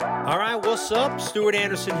All right, what's up? Stuart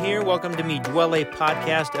Anderson here. Welcome to Me Dwelle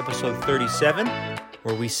Podcast, episode 37,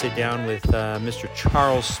 where we sit down with Mr.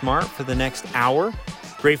 Charles Smart for the next hour.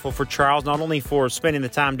 Grateful for Charles, not only for spending the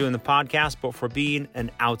time doing the podcast, but for being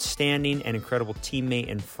an outstanding and incredible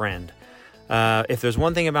teammate and friend. If there's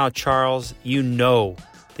one thing about Charles, you know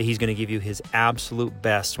that he's going to give you his absolute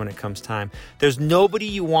best when it comes time. There's nobody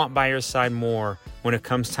you want by your side more when it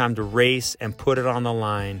comes time to race and put it on the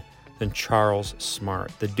line than Charles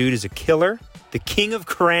Smart. The dude is a killer, the king of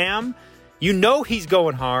cram. You know he's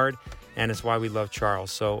going hard, and it's why we love Charles.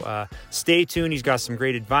 So stay tuned. He's got some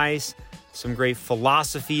great advice, some great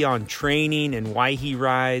philosophy on training and why he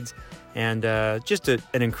rides, and just an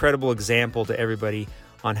incredible example to everybody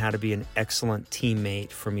on how to be an excellent teammate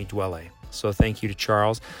for Me Dwelle. So thank you to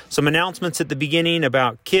Charles. Some announcements at the beginning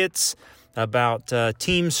about kits, about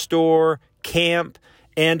team store, camp,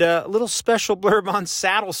 and a little special blurb on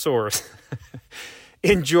saddle sores.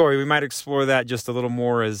 Enjoy. We might explore that just a little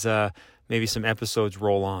more as maybe some episodes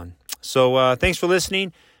roll on. So thanks for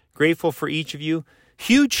listening. Grateful for each of you.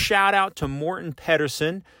 Huge shout out to Morten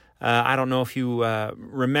Pedersen. I don't know if you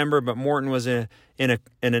remember, but Morten was in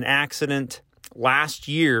an accident last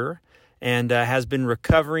year and has been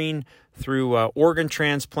recovering through organ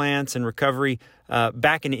transplants and recovery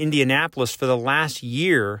back in Indianapolis for the last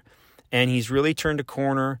year. And he's really turned a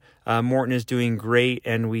corner. Morten is doing great,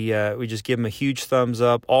 and we just give him a huge thumbs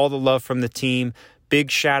up. All the love from the team.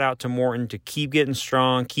 Big shout out to Morten to keep getting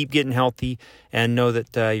strong, keep getting healthy, and know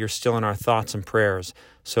that you're still in our thoughts and prayers.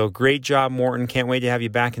 So great job, Morten. Can't wait to have you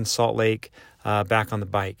back in Salt Lake, back on the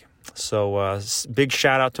bike. So big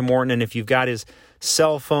shout out to Morten. And if you've got his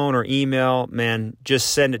cell phone or email, man,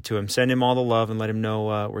 just send it to him. Send him all the love and let him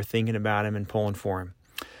know we're thinking about him and pulling for him.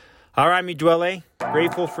 All right, Me Dwelle.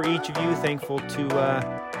 Grateful for each of you. Thankful to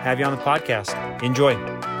have you on the podcast. Enjoy.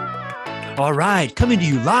 All right, coming to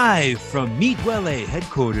you live from Me Dwelle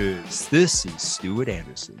headquarters. This is Stuart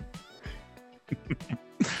Anderson.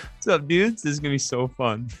 What's up, dudes? This is going to be so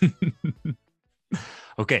fun.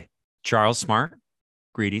 Okay, Charles Smart,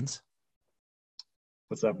 greetings.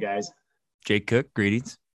 What's up, guys? Jake Cook,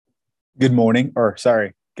 greetings. Good morning, or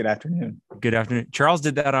sorry, good afternoon. Good afternoon. Charles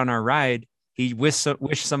did that on our ride. He wished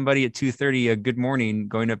somebody at 2:30 a good morning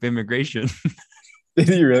going up immigration. Did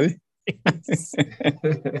he really? Yes.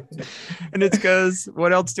 And it's because,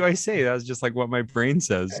 what else do I say? That was just like what my brain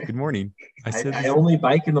says. Good morning. I only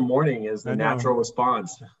bike in the morning as the natural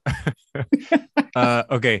response.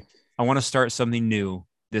 Okay. I want to start something new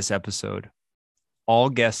this episode. All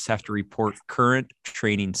guests have to report current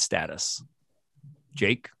training status.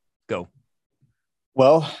 Jake, go.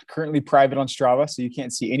 Well, currently private on Strava, so you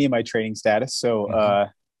can't see any of my training status. So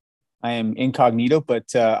I am incognito,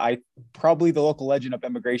 but I probably the local legend of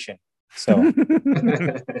immigration. So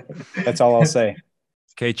that's all I'll say.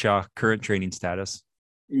 Okay, Cha, current training status.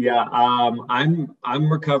 Yeah, I'm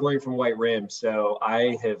recovering from White Rim, so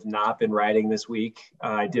I have not been riding this week.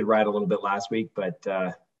 I did ride a little bit last week, but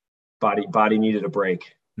body needed a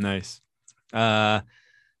break. Nice.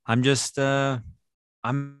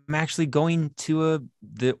 I'm actually going to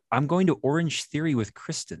I'm going to Orange Theory with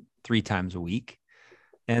Kristen 3 times a week,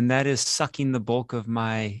 and that is sucking the bulk of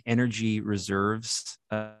my energy reserves.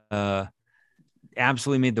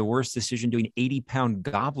 Absolutely made the worst decision doing 80-pound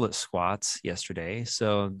goblet squats yesterday,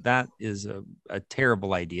 so that is a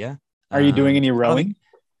terrible idea. Are you doing any rowing?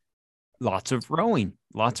 Lots of rowing.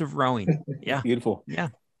 Yeah. Beautiful. Yeah.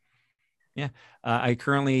 I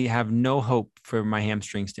currently have no hope for my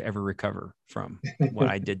hamstrings to ever recover from what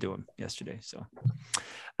I did to them yesterday. So,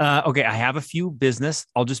 okay, I have a few business.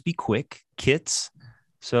 I'll just be quick. Kits.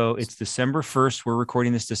 So it's December 1st. We're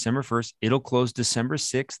recording this December 1st. It'll close December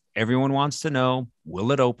 6th. Everyone wants to know,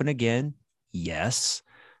 will it open again? Yes.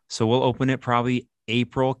 So we'll open it probably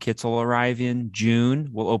April. Kits will arrive in June.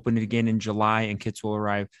 We'll open it again in July, and kits will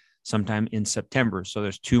arrive sometime in September. So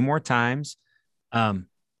there's 2 more times.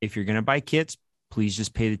 If you're going to buy kits, please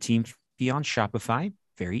just pay the team fee on Shopify.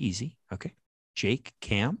 Very easy. Okay. Jake,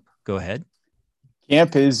 camp, go ahead.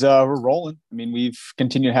 Camp is we're rolling. I mean, we've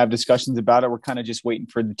continued to have discussions about it. We're kind of just waiting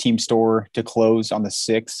for the team store to close on the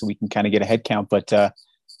 6th so we can kind of get a head count. But, a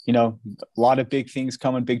lot of big things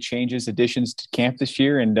coming, big changes, additions to camp this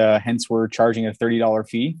year. And hence we're charging a $30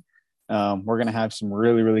 fee. We're going to have some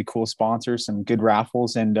really, really cool sponsors, some good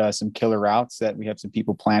raffles, and some killer routes that we have some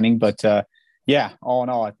people planning. But yeah, all in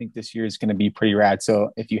all, I think this year is going to be pretty rad.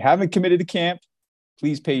 So if you haven't committed to camp,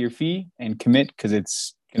 please pay your fee and commit because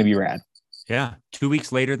it's going to be rad. Yeah. 2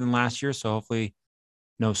 weeks later than last year. So hopefully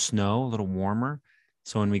no snow, a little warmer.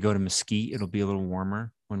 So when we go to Mesquite, it'll be a little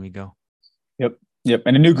warmer when we go. Yep.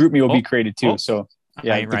 And a new group me will be created too. So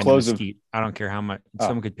Yeah, I ain't the riding a close of Mesquite. I don't care how much.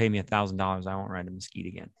 Someone could pay me $1,000. I won't ride a Mesquite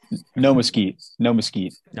again. no Mesquite, no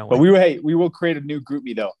Mesquite. No But way. we will create a new group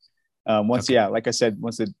me though. Once, Okay. like I said,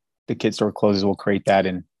 once the kid store closes, we'll create that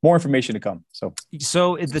and more information to come. So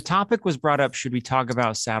The topic was brought up. Should we talk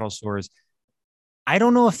about saddle sores? I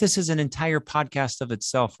don't know if this is an entire podcast of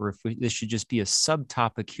itself or if this should just be a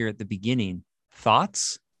subtopic here at the beginning.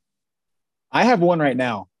 Thoughts? I have one right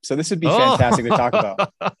now. So this would be fantastic to talk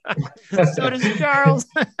about. So does Charles.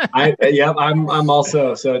 I'm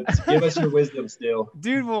also. So give us your wisdom, still,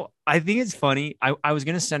 Dude. Well, I think it's funny. I was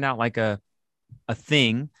gonna send out like a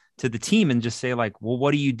thing to the team and just say like, well,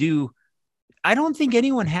 what do you do? I don't think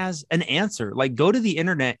anyone has an answer. Like, go to the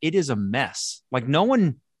internet. It is a mess. Like,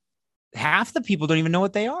 half the people don't even know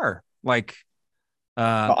what they are. Like,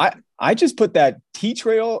 I just put that tea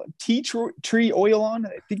tree oil on.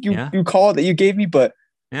 I think you call it that you gave me, but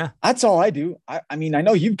yeah, that's all I do. I mean, I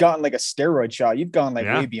know you've gotten like a steroid shot. You've gone like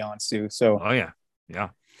way beyond, Stu. So yeah.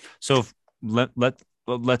 So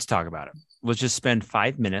let's talk about it. Let's just spend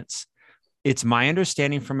 5 minutes. It's my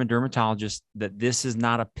understanding from a dermatologist that this is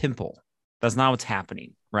not a pimple. That's not what's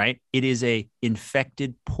happening, right? It is a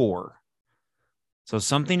infected pore. So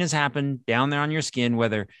something has happened down there on your skin,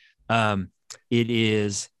 whether it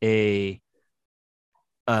is a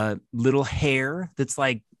little hair that's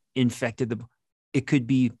like infected. It could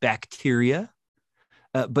be bacteria,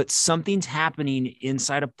 but something's happening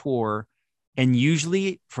inside a pore. And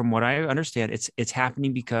usually, from what I understand, it's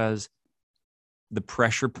happening because the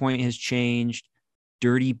pressure point has changed,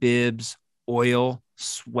 dirty bibs, oil,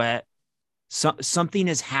 sweat. Something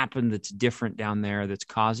has happened that's different down there that's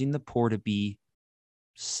causing the pore to be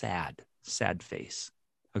sad face.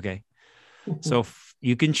 Okay. So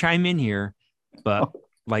you can chime in here, but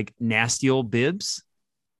like nasty old bibs,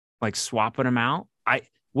 like swapping them out.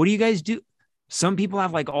 What do you guys do? Some people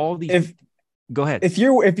have like all these. Go ahead. If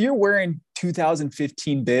you're wearing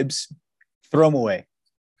 2015 bibs, throw them away.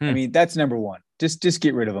 I mean, that's number one. Just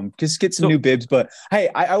get rid of them. Just get some new bibs. But hey,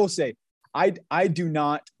 I will say, I do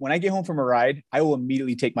not, when I get home from a ride, I will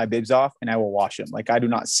immediately take my bibs off and I will wash them. Like I do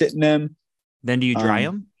not sit in them. Then do you dry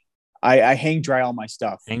them? I hang dry all my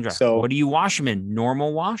stuff. Hang dry. So what do you wash them in?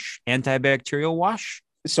 Normal wash, antibacterial wash?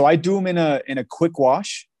 So I do them in a quick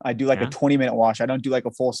wash. I do like a 20-minute wash. I don't do like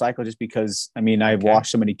a full cycle just because, I mean, I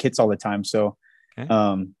wash so many kits all the time. So,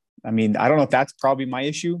 I mean, I don't know if that's probably my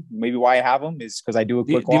issue. Maybe why I have them is because I do a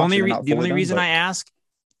quick wash. The only reason I ask,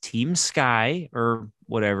 Team Sky or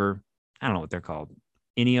whatever, I don't know what they're called,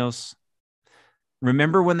 Ineos.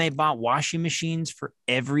 Remember when they bought washing machines for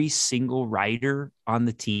every single rider on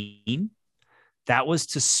the team? That was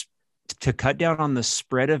to cut down on the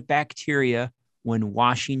spread of bacteria when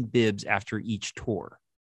washing bibs after each tour,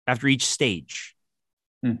 after each stage.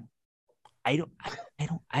 I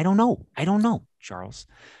don't know, Charles.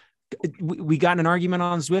 We got in an argument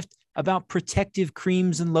on Zwift about protective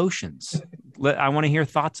creams and lotions. I want to hear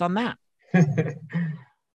thoughts on that.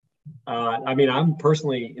 I mean, I'm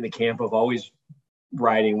personally in the camp of always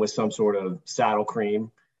riding with some sort of saddle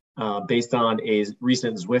cream. Based on a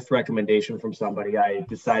recent Zwift recommendation from somebody, I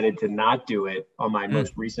decided to not do it on my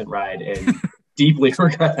most recent ride and deeply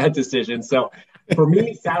regret that decision. So for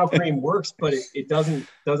me, saddle cream works, but it doesn't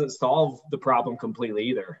solve the problem completely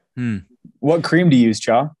either. What cream do you use,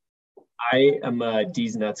 Cha? I am a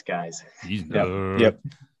D's Nuts, guys. Yep.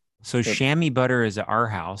 So chamois butter is at our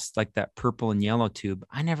house, like that purple and yellow tube.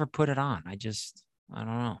 I never put it on. I don't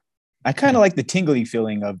know. I kind of like the tingly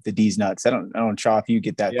feeling of the D's Nuts. I don't, Cha, if you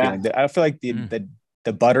get that feeling. I feel like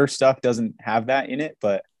the butter stuff doesn't have that in it,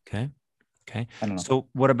 but okay. I don't know. So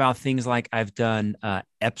what about things like I've done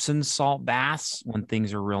Epsom salt baths when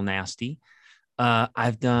things are real nasty.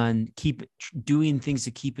 I've done doing things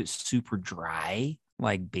to keep it super dry,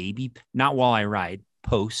 like not while I ride,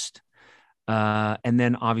 post. And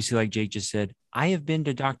then obviously, like Jake just said, I have been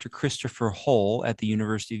to Dr. Christopher Hull at the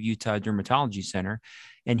University of Utah Dermatology Center,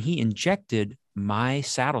 and he injected my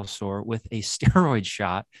saddle sore with a steroid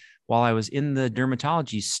shot while I was in the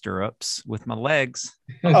dermatology stirrups with my legs.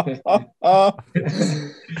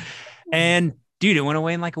 And dude, it went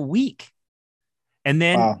away in like a week. And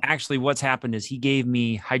then actually what's happened is he gave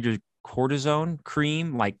me hydrocortisone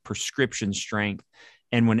cream, like prescription strength.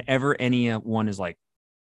 And whenever anyone is like,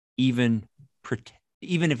 even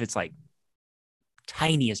if it's like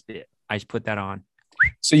tiniest bit, I just put that on.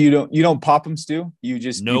 So you don't pop them, Stu? You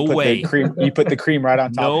just you put the cream right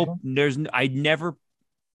on top of them? I never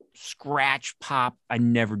scratch pop. I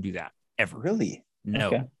never do that ever. Really? No.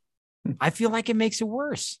 Okay. I feel like it makes it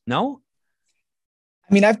worse. No?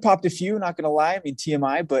 I mean, I've popped a few, not gonna lie. I mean,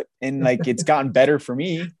 TMI, but like it's gotten better for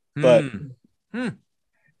me. But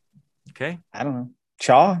okay. I don't know.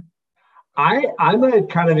 Cha? I'm a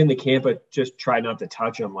kind of in the camp of just try not to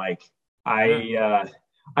touch them. Like I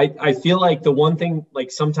feel like the one thing,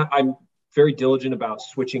 like sometimes I'm very diligent about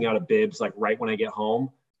switching out of bibs, like right when I get home.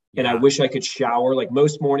 And I wish I could shower. Like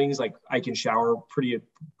most mornings, like I can shower pretty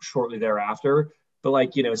shortly thereafter. But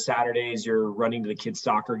like, Saturdays you're running to the kids'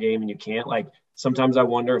 soccer game and you can't. Like sometimes I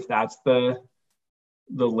wonder if that's the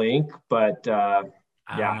link. But I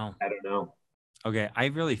don't know. I don't know. Okay,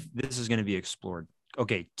 this is going to be explored.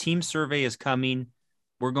 Okay, team survey is coming.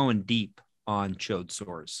 We're going deep on chode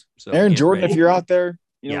sores. So Aaron Jordan, ready. if you're out there,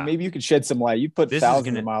 maybe you could shed some light. You put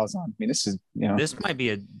thousands of miles on. I mean, this is, this might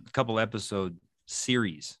be a couple episode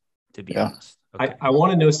series, to be honest. Okay. I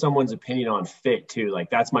want to know someone's opinion on fit too. Like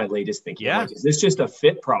that's my latest thinking. Yeah. Like, is this just a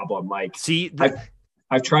fit problem? Like, see,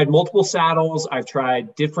 I've tried multiple saddles. I've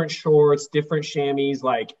tried different shorts, different chamois.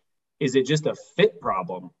 Like, is it just a fit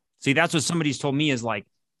problem? See, that's what somebody's told me is like,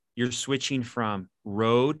 you're switching from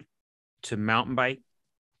road to mountain bike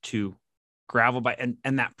to gravel bike.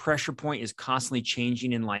 And that pressure point is constantly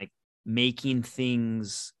changing and like making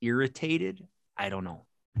things irritated. I don't know.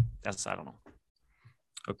 I don't know.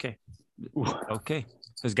 Okay.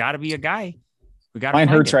 There's got to be a guy. Mine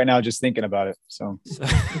hurts right now just thinking about it. So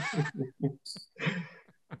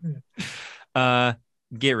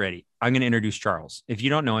get ready. I'm going to introduce Charles. If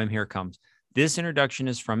you don't know him, here it comes. This introduction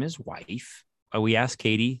is from his wife. We asked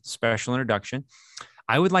Katie, special introduction.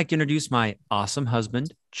 I would like to introduce my awesome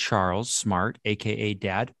husband, Charles Smart, aka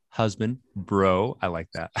Dad, husband, bro. I like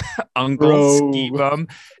that. Uncle, Ski Bum,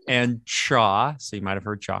 and Cha. So you might have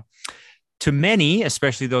heard Cha. To many,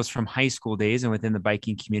 especially those from high school days and within the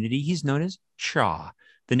biking community, he's known as Cha.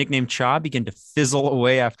 The nickname Cha began to fizzle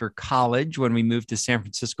away after college when we moved to San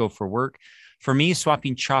Francisco for work. For me,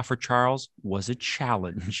 swapping Cha for Charles was a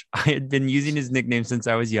challenge. I had been using his nickname since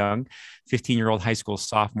I was young, 15-year-old high school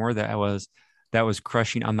sophomore that was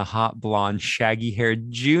crushing on the hot blonde,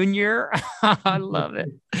 shaggy-haired junior. I love it.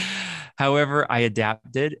 However, I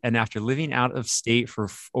adapted, and after living out of state for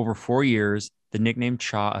over 4 years, the nickname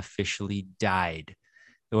Cha officially died.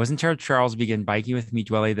 It wasn't until Charles began biking with me,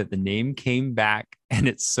 Dwelle, that the name came back, and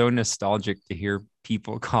it's so nostalgic to hear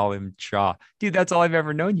people call him Cha. Dude, that's all I've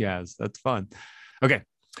ever known you as. That's fun. Okay.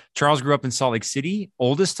 Charles grew up in Salt Lake City,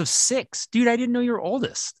 oldest of 6. Dude, I didn't know you were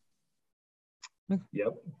oldest.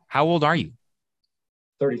 Yep. How old are you?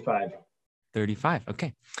 35. 35.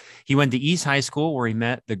 Okay. He went to East High School where he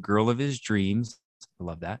met the girl of his dreams. I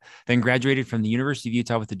love that. Then graduated from the University of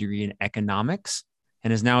Utah with a degree in economics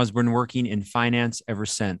and has been working in finance ever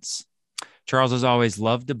since. Charles has always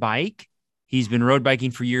loved to bike. He's been road biking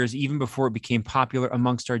for years, even before it became popular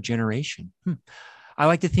amongst our generation. I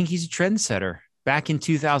like to think he's a trendsetter. Back in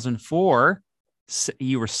 2004,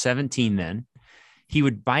 you were 17 then, he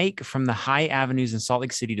would bike from the high avenues in Salt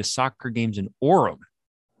Lake City to soccer games in Orem.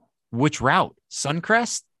 Which route?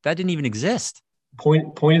 Suncrest? That didn't even exist.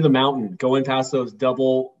 Point of the mountain, going past those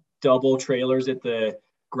double trailers at the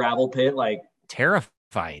gravel pit, like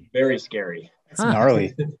terrifying. Very scary. It's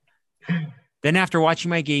gnarly. Then after watching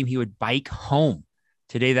my game, he would bike home.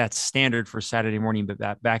 Today, that's standard for Saturday morning,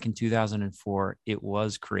 but back in 2004, it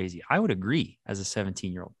was crazy. I would agree as a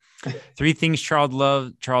 17-year-old. 3 things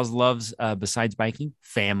Charles loves besides biking: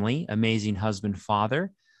 family, amazing husband,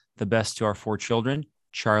 father, the best to our 4 children,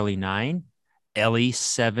 Charlie 9, Ellie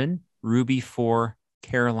 7, Ruby 4,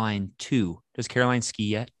 Caroline 2. Does Caroline ski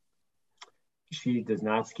yet? She does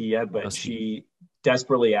not ski yet, but she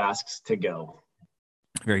desperately asks to go.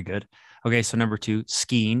 Very good. Okay, so number 2,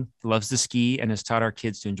 skiing. Loves to ski and has taught our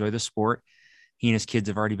kids to enjoy the sport. He and his kids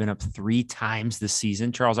have already been up 3 times this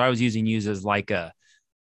season. Charles, I was using you as like an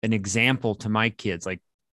example to my kids. Like,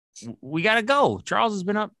 we got to go. Charles has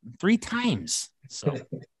been up 3 times. So,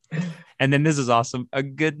 and then this is awesome. A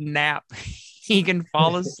good nap. He can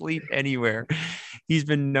fall asleep anywhere. He's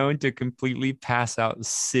been known to completely pass out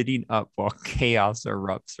sitting up while chaos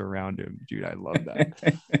erupts around him. Dude, I love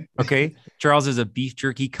that. Okay. Charles is a beef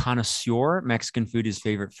jerky connoisseur. Mexican food is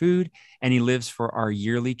favorite food. And he lives for our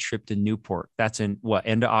yearly trip to Newport. That's in what,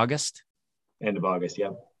 end of August? End of August,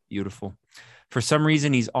 yeah. Beautiful. For some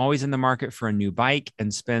reason, he's always in the market for a new bike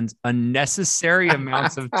and spends unnecessary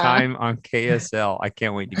amounts of time on KSL. I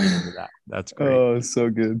can't wait to get into that. That's great. Oh, so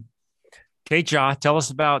good. Okay, Ja, tell us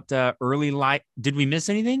about early life. Did we miss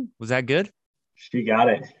anything? Was that good? She got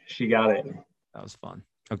it. That was fun.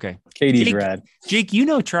 Okay. Katie's rad. Jake, you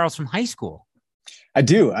know Charles from high school. I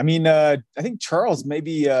do. I mean, I think Charles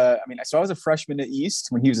maybe, so I was a freshman at East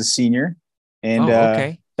when he was a senior. And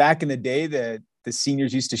okay. Back in the day, the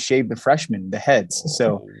seniors used to shave the freshmen, the heads.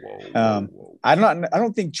 So I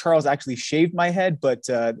don't think Charles actually shaved my head, but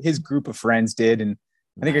his group of friends did. And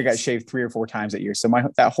I think I got shaved 3 or 4 times that year. So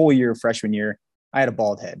that whole year, freshman year, I had a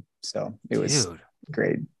bald head. So it was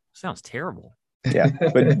great. Sounds terrible. Yeah.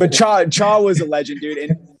 But Cha was a legend, dude.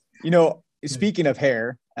 And, speaking of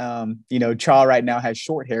hair, Cha right now has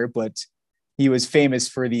short hair, but he was famous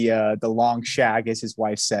for the long shag, as his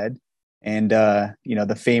wife said. And,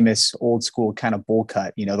 the famous old school kind of bowl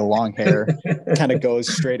cut, the long hair kind of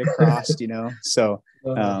goes straight across, So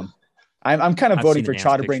I'm kind of voting for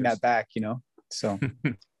Cha to bring that back, So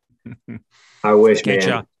I wish, okay, man.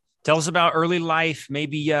 Cha, tell us about early life,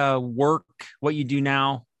 maybe work, what you do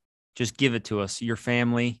now. Just give it to us, your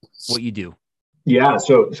family, what you do. Yeah.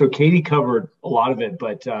 So Katie covered a lot of it,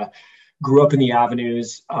 but grew up in the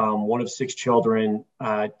Avenues, one of 6 children.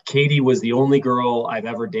 Katie was the only girl I've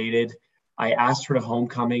ever dated. I asked her to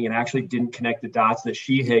homecoming and actually didn't connect the dots that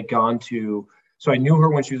she had gone to. So I knew her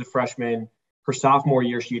when she was a freshman. Her sophomore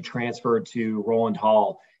year, she had transferred to Roland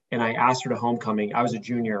Hall. And I asked her to homecoming. I was a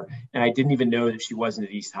junior, and I didn't even know that she wasn't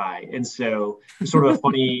at East High. And so it was sort of a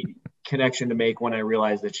funny connection to make when I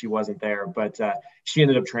realized that she wasn't there. But she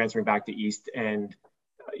ended up transferring back to East. And,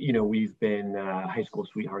 we've been high school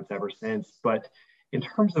sweethearts ever since. But in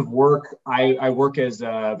terms of work, I work as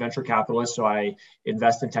a venture capitalist. So I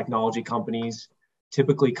invest in technology companies,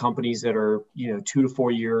 typically companies that are, 2 to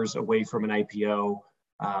 4 years away from an IPO.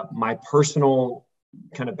 My personal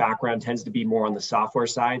kind of background tends to be more on the software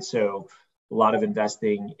side. So a lot of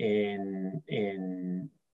investing in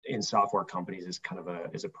software companies is kind of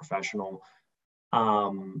as a professional.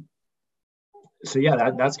 So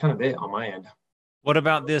yeah, that's kind of it on my end. What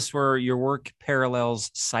about this where your work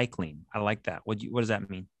parallels cycling? I like that. What does that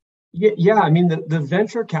mean? Yeah. I mean, the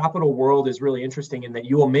venture capital world is really interesting in that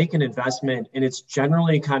you will make an investment and it's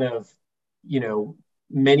generally kind of,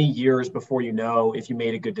 many years before if you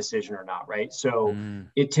made a good decision or not, right? So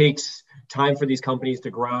it takes time for these companies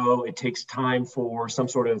to grow. It takes time for some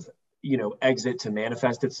sort of, exit to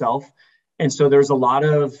manifest itself. And so there's a lot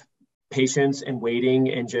of patience and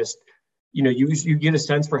waiting and just, you get a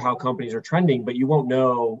sense for how companies are trending, but you won't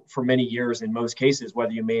know for many years in most cases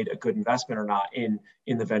whether you made a good investment or not in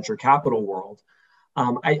the venture capital world.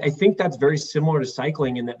 I think that's very similar to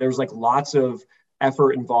cycling in that there's like lots of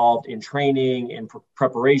effort involved in training and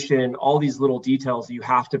preparation, all these little details that you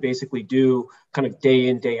have to basically do kind of day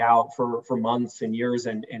in, day out for months and years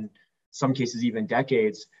and in some cases even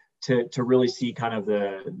decades to really see kind of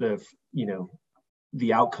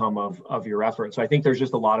the outcome of your effort. So I think there's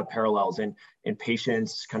just a lot of parallels in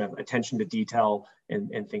patience, kind of attention to detail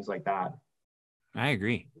and things like that. I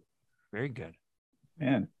agree. Very good.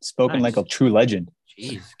 Man, spoken like a true legend.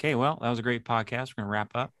 Jeez. Okay, well, that was a great podcast. We're going to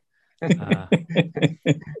wrap up.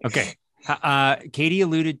 Okay. Katie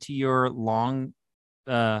alluded to your long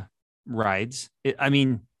rides.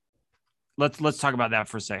 Let's talk about that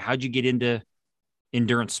for a second. How'd you get into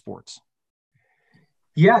endurance sports?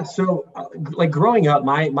 Yeah. So like growing up,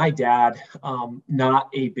 my dad, not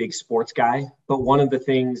a big sports guy, but one of the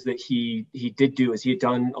things that he did do is he had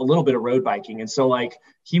done a little bit of road biking. And so like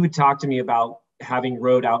he would talk to me about having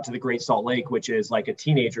rode out to the Great Salt Lake, which is like a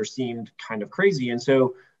teenager seemed kind of crazy. And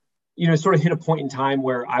so, sort of hit a point in time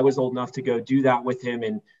where I was old enough to go do that with him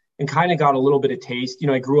and kind of got a little bit of taste.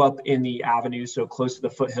 I grew up in the Avenue, so close to the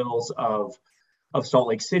foothills of Salt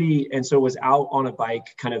Lake City. And so was out on a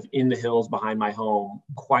bike kind of in the hills behind my home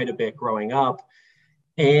quite a bit growing up.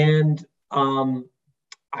 And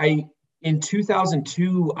in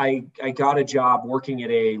 2002, I got a job working at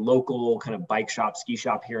a local kind of bike shop, ski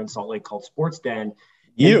shop here in Salt Lake called Sports Den.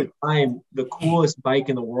 At the time, the coolest bike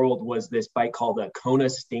in the world was this bike called the Kona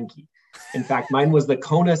Stinky. In fact, mine was the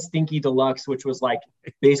Kona Stinky Deluxe, which was like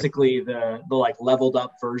basically the like leveled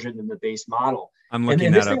up version in the base model. I'm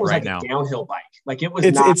looking that up right now. A downhill bike. Like it was.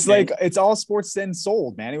 It's all Sports Den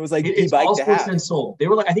sold, man. It was like it's all Sports Den sold. They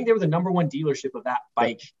were like, I think they were the number one dealership of that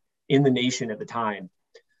bike in the nation at the time.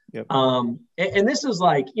 Yep. And this is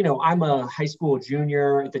like, I'm a high school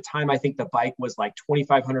junior at the time. I think the bike was like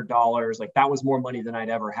 $2,500. Like that was more money than I'd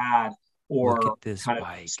ever had or kind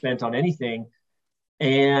of spent on anything.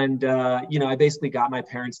 And, I basically got my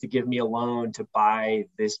parents to give me a loan to buy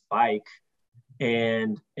this bike.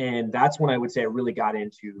 And that's when I would say I really got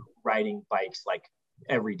into riding bikes like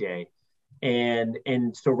every day. And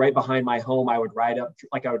so right behind my home, I would ride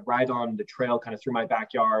on the trail kind of through my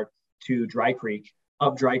backyard to Dry Creek,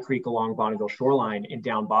 up Dry Creek along Bonneville Shoreline and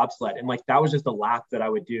down bobsled. And like, that was just a lap that I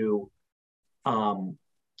would do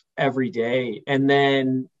every day. And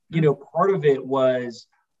then, part of it was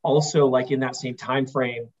also like in that same time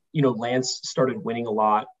frame, Lance started winning a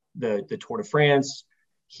lot, the Tour de France.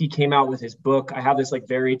 He came out with his book. I have this like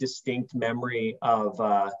very distinct memory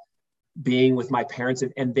of being with my parents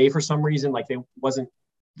and they, for some reason, like they wasn't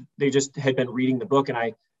they just had been reading the book, and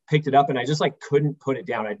I picked it up, and I just like couldn't put it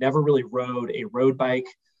down. I'd never really rode a road bike,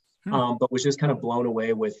 but was just kind of blown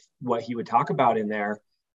away with what he would talk about in there.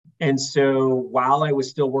 And so while I was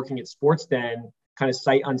still working at Sports Den, kind of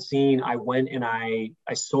sight unseen, I went and I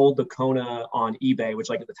sold the Kona on eBay, which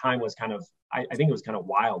like at the time was kind of, I think it was kind of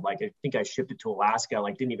wild. Like, I think I shipped it to Alaska,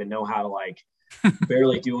 like didn't even know how to like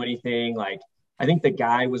barely do anything. Like, I think the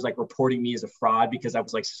guy was like reporting me as a fraud because I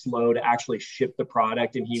was like slow to actually ship the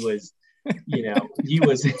product. And he was, you know, he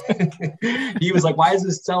was like, why is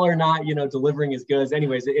this seller not, you know, delivering his goods?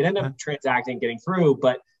 Anyways, it ended up transacting, getting through,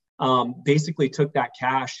 but basically took that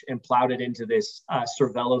cash and plowed it into this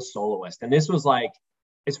Cervelo Soloist. And this was like,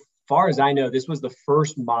 as far as I know, this was the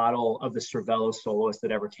first model of the Cervelo Soloist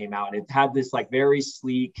that ever came out. And it had this like very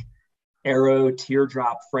sleek aero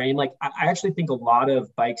teardrop frame. Like, I actually think a lot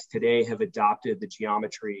of bikes today have adopted the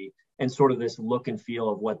geometry and sort of this look and feel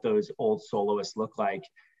of what those old Soloists look like.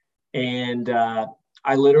 And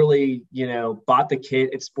I literally, you know, bought the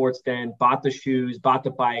kit at Sports Den, bought the shoes, bought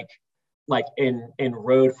the bike, like and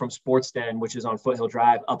rode from Sports Den, which is on Foothill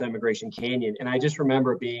Drive, up Emigration Canyon. And I just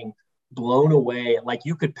remember being blown away. Like,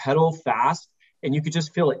 you could pedal fast and you could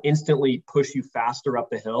just feel it instantly push you faster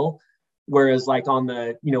up the hill. Whereas like on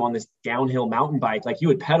the, you know, on this downhill mountain bike, like you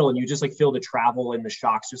would pedal and you just like feel the travel and the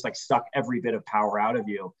shocks just like suck every bit of power out of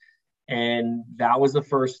you. And that was the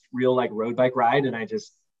first real like road bike ride. And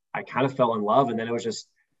I kind of fell in love. And then it was just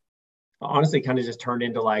honestly kind of just turned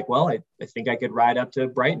into like, well, I think I could ride up to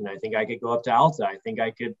Brighton. I think I could go up to Alta. I think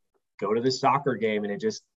I could go to this soccer game. And it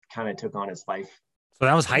just kind of took on its life. So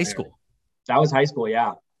that was high school. That was high school.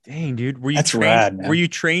 Yeah. Dang, dude. Were you That's rad, man. Were you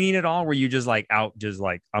training at all? Were you just like out, just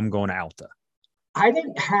like, I'm going to Alta? I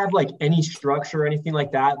didn't have like any structure or anything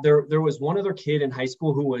like that. There was one other kid in high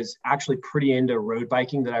school who was actually pretty into road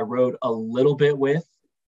biking that I rode a little bit with.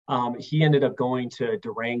 He ended up going to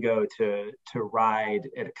Durango to ride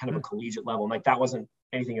at a kind of a collegiate level. And like, that wasn't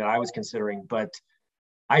anything that I was considering, but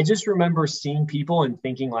I just remember seeing people and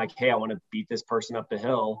thinking like, hey, I want to beat this person up the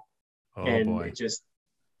hill. Oh, and boy. It just,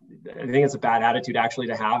 I think it's a bad attitude actually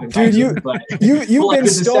to have. Dude, you've been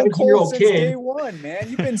stone cold since kid. day one, man.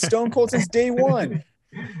 You've been stone cold since day one.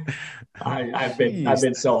 I've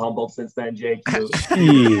been so humbled since then, Jake.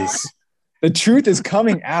 Jeez. The truth is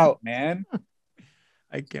coming out, man.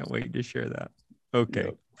 I can't wait to share that. Okay.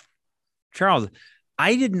 Yep. Charles,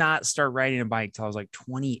 I did not start riding a bike till I was like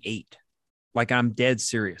 28. Like, I'm dead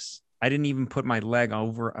serious. I didn't even put my leg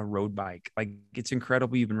over a road bike. Like, it's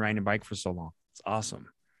incredible you've been riding a bike for so long. It's awesome.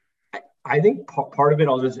 I think part of it,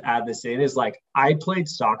 I'll just add this in, is like, I played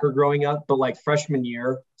soccer growing up, but like freshman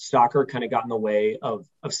year, soccer kind of got in the way of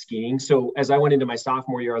skiing. So as I went into my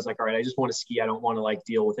sophomore year, I was like, all right, I just want to ski. I don't want to like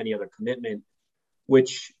deal with any other commitment,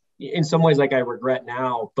 which in some ways, like, I regret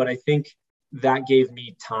now, but I think that gave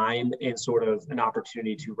me time and sort of an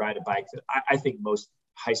opportunity to ride a bike that I think most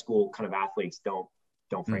high school kind of athletes don't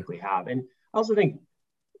frankly have. And I also think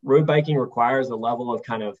road biking requires a level of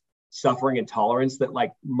kind of suffering and tolerance that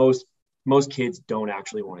like most kids don't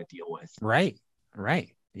actually want to deal with. Right.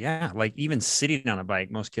 Yeah. Like, even sitting on a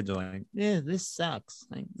bike, most kids are like, yeah, this sucks.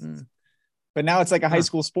 Like, But now it's like a high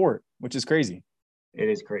school sport, which is crazy. It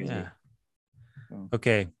is crazy. Yeah.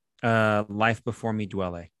 Okay. Life before Mi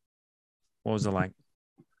Duele. What was it like?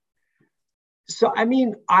 So, I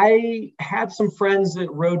mean, I had some friends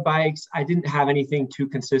that rode bikes. I didn't have anything too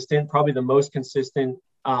consistent. Probably the most consistent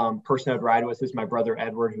person I'd ride with is my brother,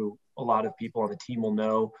 Edward, who a lot of people on the team will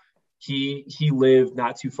know. He lived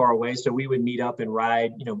not too far away. So we would meet up and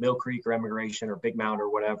ride, you know, Mill Creek or Emigration or Big Mount or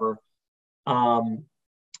whatever.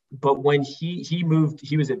 But when he moved,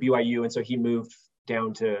 he was at BYU. And so he moved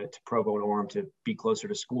down to Provo and Orem to be closer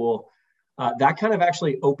to school. That kind of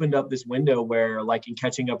actually opened up this window where, like, in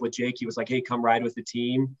catching up with Jake, he was like, hey, come ride with the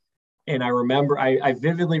team. And I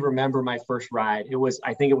vividly remember my first ride.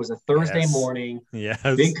 I think it was a Thursday morning,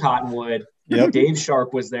 Big Cottonwood. Yep. Dave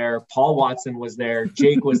Sharp was there. Paul Watson was there.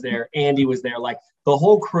 Jake was there. Andy was there. Like, the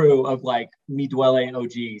whole crew of like Mi Duele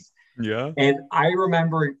OGs. Yeah. And I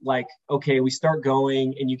remember, like, okay, we start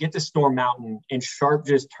going and you get to Storm Mountain and Sharp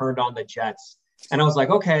just turned on the jets. And I was like,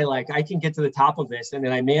 okay, like, I can get to the top of this. And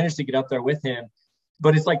then I managed to get up there with him,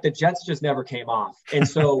 but it's like the jets just never came off. And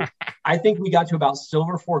so I think we got to about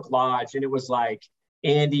Silver Fork Lodge and it was like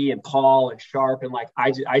Andy and Paul and Sharp. And like,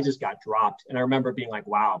 I just got dropped. And I remember being like,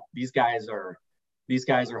 wow, these guys are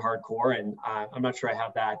hardcore. And I'm not sure I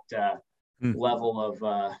have that level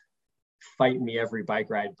of fighting me every bike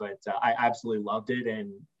ride, but I absolutely loved it.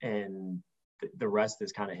 And the rest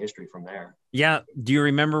is kind of history from there. Yeah. Do you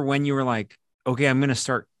remember when you were like, okay, I'm going to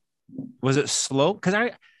start, was it slow? Cause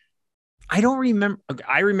I don't remember.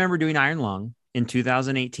 I remember doing Iron Lung in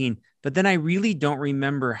 2018. But then I really don't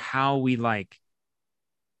remember how we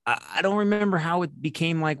I don't remember how it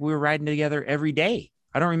became like we were riding together every day.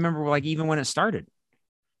 I don't remember like even when it started.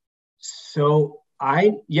 So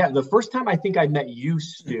the first time I think I met you,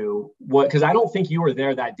 Stu, because I don't think you were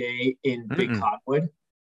there that day in Big Cottonwood.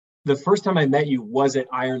 The first time I met you was at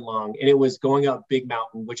Iron Lung, and it was going up Big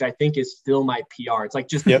Mountain, which I think is still my PR. It's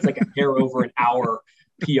like it's like a hair over an hour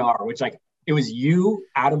PR, which it was you,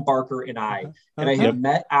 Adam Barker, and I. And I had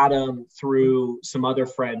met Adam through some other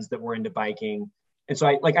friends that were into biking. And so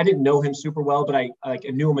I didn't know him super well, but I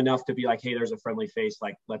knew him enough to be like, hey, there's a friendly face.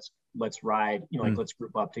 Like, let's ride, let's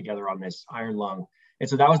group up together on this Iron Lung. And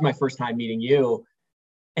so that was my first time meeting you.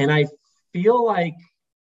 And I feel like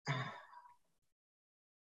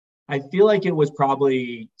it was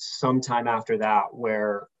probably sometime after that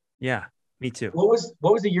where. Yeah, me too. What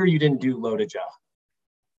was the year you didn't do Lodija?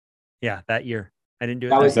 Yeah, that year. I didn't do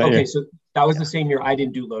it. That was okay. So that was the same year I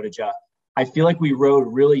didn't do Lodija. I feel like we rode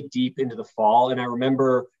really deep into the fall. And I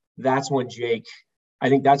remember that's when Jake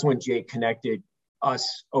connected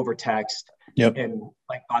us over text and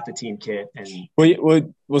like bought the team kit. And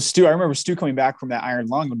well, Stu, I remember Stu coming back from that Iron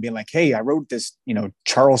Lung and being like, hey, I rode this,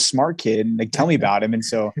 Charles Smart kid, and like, tell me about him. And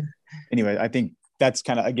so anyway, I think that's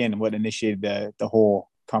kind of, again, what initiated the whole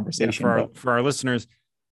conversation. Yeah, for our listeners,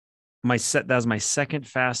 that was my second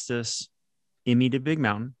fastest IMI to Big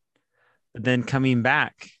Mountain. But then coming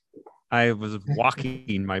back, I was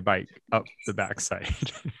walking my bike up the backside.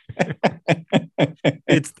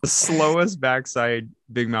 It's the slowest backside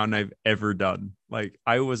Big Mountain I've ever done. Like,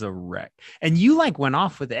 I was a wreck. And you went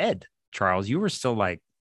off with Ed, Charles. You were still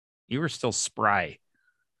spry.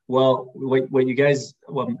 Well, what you guys,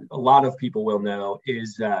 a lot of people will know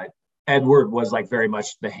is that Edward was very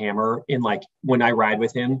much the hammer in when I ride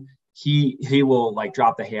with him, he will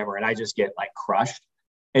drop the hammer and I just get crushed.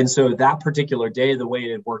 And so that particular day, the way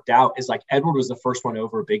it had worked out is Edward was the first one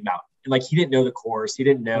over Big Mountain. And he didn't know the course. He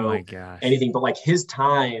didn't know anything, but his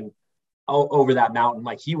time over that mountain,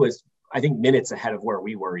 he was, I think, minutes ahead of where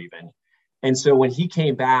we were even. And so when he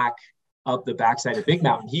came back up the backside of Big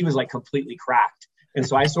Mountain, he was completely cracked. And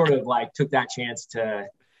so I sort of took that chance to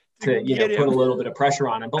put a little bit of pressure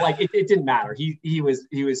on him, but it didn't matter. He was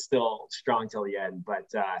still strong till the end, but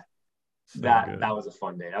that was a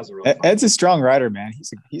fun day. That was a really fun Ed's a strong rider, man.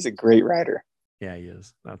 He's a great rider. Yeah, he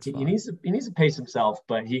is. He needs to pace himself,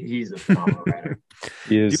 but he's a phenomenal rider.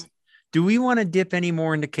 He is. Do we want to dip any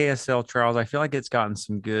more into KSL, Charles? I feel like it's gotten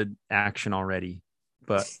some good action already,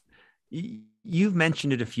 but you've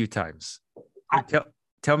mentioned it a few times.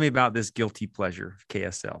 Tell me about this guilty pleasure of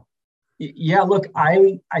KSL. Yeah, look,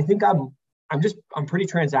 I think I'm pretty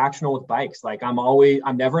transactional with bikes.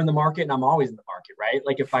 I'm never in the market and I'm always in the market, right?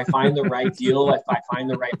 If I find the right deal, if I find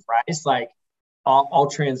the right price, I'll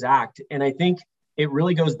transact. And I think it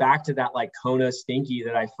really goes back to that Kona Stinky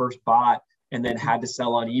that I first bought and then had to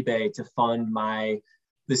sell on eBay to fund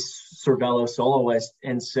this Cervelo Soloist.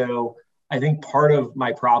 And so I think part of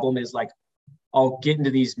my problem is I'll get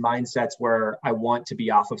into these mindsets where I want to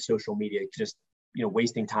be off of social media, just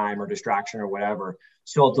wasting time or distraction or whatever.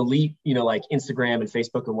 So I'll delete, Instagram and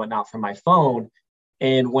Facebook and whatnot from my phone.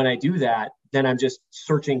 And when I do that, then I'm just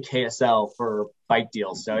searching KSL for bike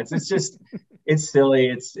deals. So it's just, it's silly.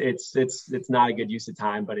 It's not a good use of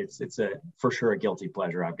time, but it's for sure a guilty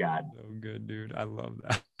pleasure I've got. So good, dude. I love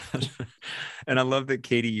that. And I love that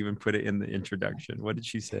Katie even put it in the introduction. What did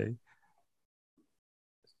she say?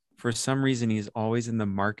 For some reason, he's always in the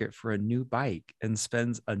market for a new bike and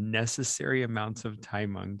spends unnecessary amounts of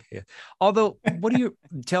time on KSL. Although, what do you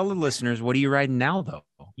tell the listeners? What are you riding now, though?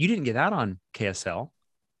 You didn't get out on KSL.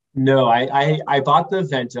 No, I bought the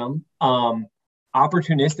Ventum.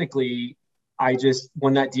 Opportunistically,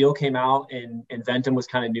 when that deal came out and Ventum was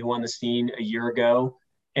kind of new on the scene a year ago,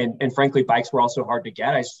 and frankly, bikes were also hard to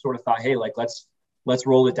get. I sort of thought, hey, let's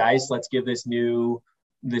roll the dice. Let's give this new.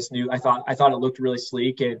 I thought it looked really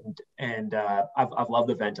sleek and I've loved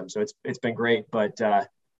the Ventum, so it's been great. But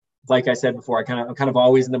like I said before, I'm kind of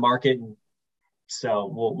always in the market, and so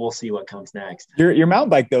we'll see what comes next. Your mountain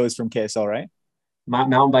bike though is from KSL, right? My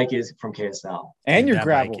mountain bike is from KSL, and your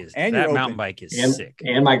gravel, that mountain bike is sick,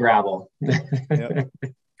 and my gravel. Yep.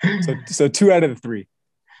 So 2 out of the 3.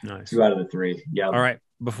 Nice. 2 out of the 3. Yeah. All right.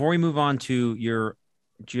 Before we move on to your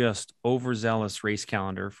just overzealous race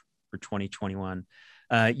calendar for 2021.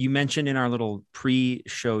 You mentioned in our little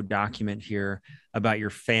pre-show document here about your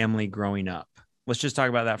family growing up. Let's just talk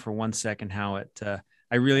about that for 1 second.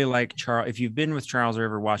 I really like Charles. If you've been with Charles or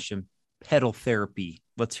ever watched him, pedal therapy.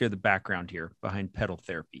 Let's hear the background here behind pedal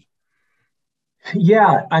therapy.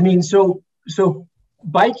 Yeah, I mean, so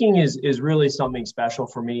biking is really something special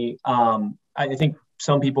for me. I think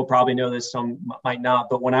some people probably know this, some might not,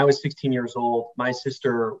 but when I was 16 years old, my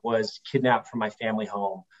sister was kidnapped from my family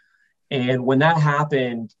home. And when that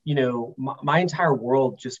happened, my entire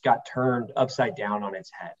world just got turned upside down on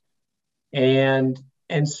its head.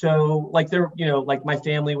 And so like like my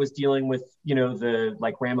family was dealing with, the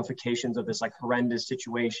like ramifications of this like horrendous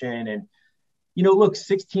situation. And, look,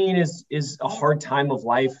 16 is a hard time of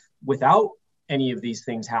life without any of these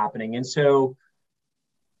things happening. And so,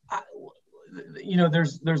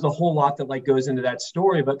 there's a whole lot that like goes into that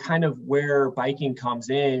story, but kind of where biking comes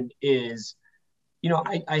in is,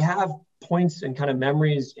 I have points and kind of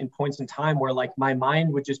memories and points in time where like my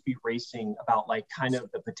mind would just be racing about like kind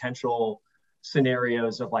of the potential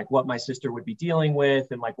scenarios of like what my sister would be dealing with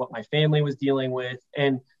and like what my family was dealing with.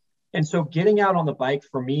 And so getting out on the bike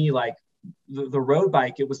for me, like the road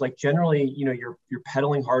bike, it was like generally, you're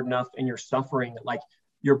pedaling hard enough and you're suffering that like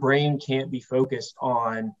your brain can't be focused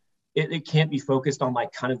on it can't be focused on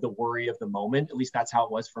like kind of the worry of the moment. At least that's how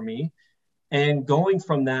it was for me. And going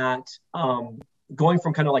from that, going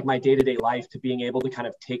from kind of like my day-to-day life to being able to kind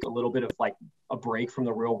of take a little bit of like a break from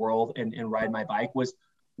the real world and ride my bike was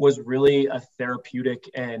really a therapeutic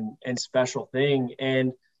and special thing.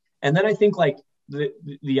 And then I think like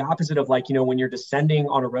the opposite of like, when you're descending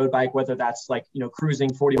on a road bike, whether that's like,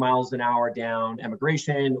 cruising 40 miles an hour down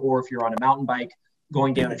Emigration, or if you're on a mountain bike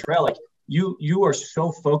going down a trail, like you are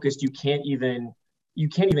so focused, you can't even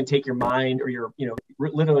take your mind or your,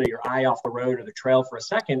 literally your eye off the road or the trail for a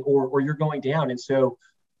second, or you're going down. And so,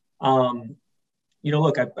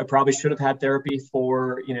 look, I probably should have had therapy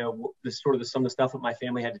for, some of the stuff that my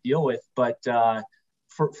family had to deal with. But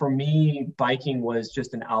for me, biking was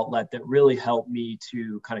just an outlet that really helped me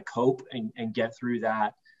to kind of cope and get through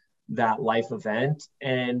that life event.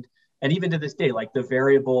 And even to this day, like the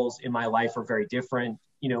variables in my life are very different,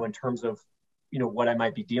 in terms of, what I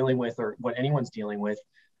might be dealing with or what anyone's dealing with.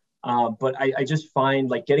 But I just find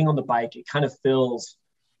like getting on the bike, it kind of fills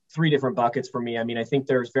 3 different buckets for me. I mean, I think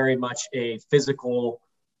there's very much a physical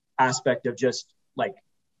aspect of just like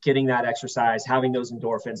getting that exercise, having those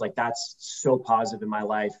endorphins, like that's so positive in my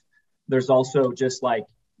life. There's also just like,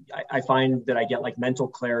 I find that I get like mental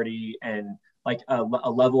clarity and like a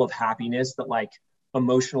level of happiness that like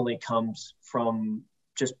emotionally comes from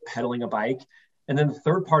just pedaling a bike. And then the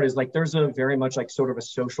third part is like, there's a very much like sort of a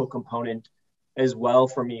social component as well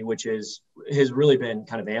for me, which has really been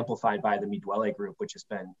kind of amplified by the Mi Duele group, which has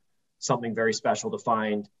been something very special to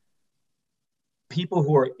find people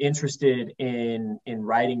who are interested in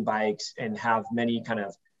riding bikes and have many kind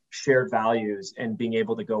of shared values, and being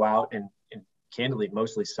able to go out and candidly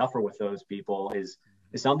mostly suffer with those people is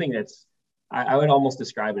something that's, I would almost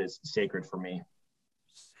describe it as sacred for me.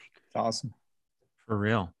 It's awesome. For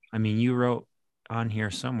real. I mean, you wrote on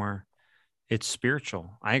here somewhere, it's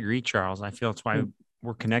spiritual. I agree, Charles. I feel that's why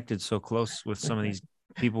we're connected so close with some of these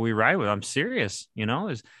people we ride with. I'm serious,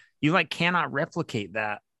 is you like cannot replicate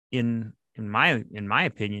that in my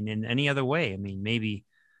opinion in any other way. I mean, maybe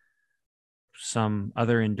some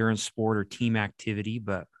other endurance sport or team activity,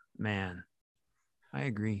 but man, I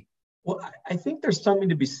agree. Well, I think there's something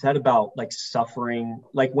to be said about like suffering,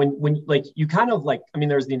 like when like you kind of like, I mean,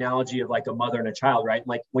 there's the analogy of like a mother and a child, right?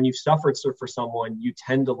 Like when you've suffered for someone, you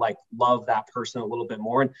tend to like love that person a little bit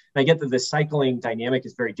more. And I get that the cycling dynamic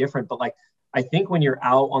is very different, but like, I think when you're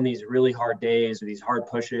out on these really hard days or these hard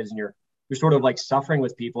pushes and you're sort of like suffering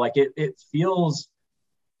with people, like it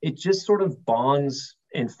just sort of bonds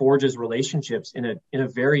and forges relationships in a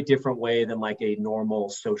very different way than like a normal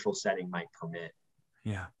social setting might permit.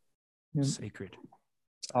 Yeah. Sacred.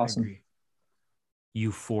 Awesome.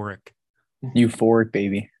 Euphoric,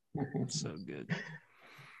 baby. So good.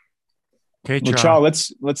 Okay, well,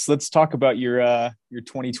 Charles, let's talk about your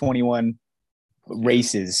 2021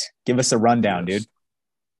 races. Give us a rundown, dude.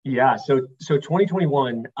 Yeah. So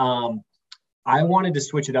 2021, I wanted to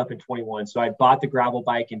switch it up in 21. So I bought the gravel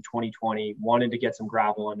bike in 2020, wanted to get some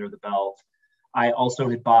gravel under the belt. I also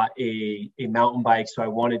had bought a mountain bike. So I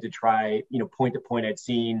wanted to try, point to point. I'd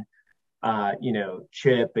seen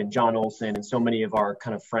Chip and John Olson and so many of our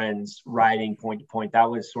kind of friends riding point to point.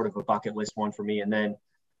 That was sort of a bucket list one for me. And then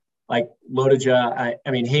like Lodija,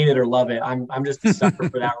 I mean, hate it or love it, I'm just a sucker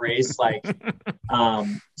for that race. Like,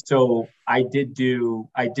 so I did do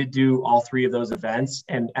all 3 of those events.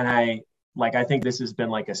 And I think this has been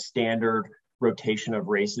like a standard rotation of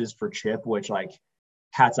races for Chip, which like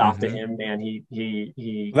hats off to him, man.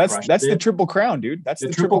 He that's the Triple Crown, dude. That's the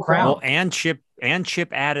Triple Crown. Well, and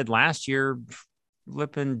Chip added last year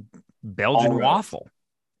flipping Belgian waffle.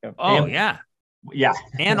 Yep. Oh, and, yeah.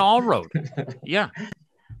 And all road. Yeah.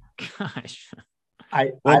 Gosh.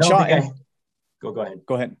 I don't think go ahead.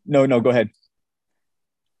 Go ahead. No, go ahead.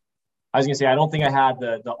 I was gonna say, I don't think I had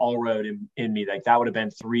the all road in me. Like that would have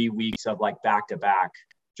been 3 weeks of like back to back,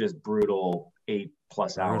 just brutal 8+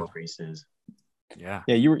 hour races. Yeah.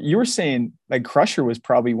 Yeah. You were saying like Crusher was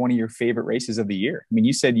probably one of your favorite races of the year. I mean,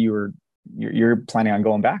 you said you're planning on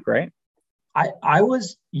going back, right? I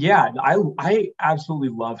was, yeah, I absolutely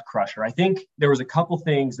loved Crusher. I think there was a couple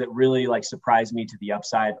things that really like surprised me to the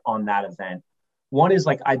upside on that event. One is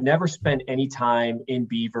like, I'd never spent any time in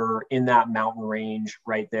Beaver in that mountain range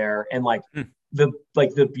right there. And like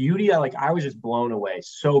the beauty, I was just blown away.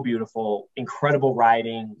 So beautiful, incredible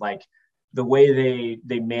riding, like the way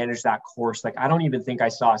they managed that course. Like, I don't even think I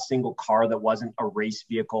saw a single car that wasn't a race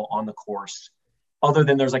vehicle on the course, other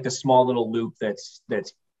than there's like a small little loop that's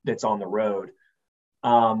on the road.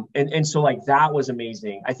 And so like, that was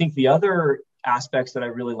amazing. I think the other aspects that I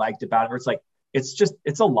really liked about it, where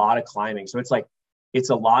it's a lot of climbing. So it's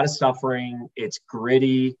a lot of suffering. It's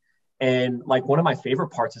gritty. And like, one of my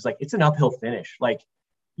favorite parts is like, it's an uphill finish. Like,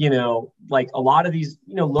 like a lot of these,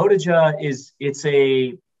 Lodija it's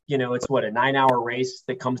what, a 9-hour race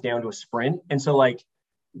that comes down to a sprint. And so like,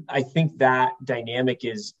 I think that dynamic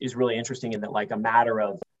is really interesting, in that like a matter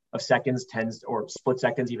of seconds or split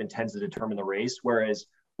seconds even tends to determine the race. Whereas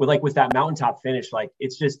with that mountaintop finish, like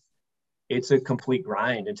it's a complete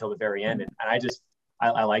grind until the very end. And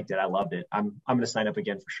I liked it. I loved it. I'm going to sign up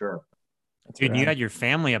again for sure. Dude, you had your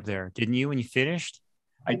family up there, didn't you, when you finished?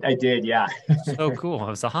 I did. Yeah. So cool.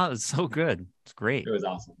 It was so good. It's great. It was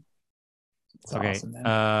awesome. It's okay. awesome,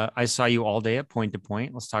 I saw you all day at Point to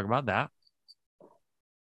Point. Let's talk about that.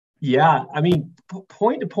 Yeah. I mean,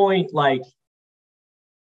 Point to Point, like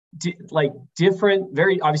different,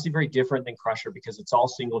 obviously very different than Crusher, because it's all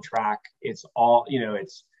single track. It's all,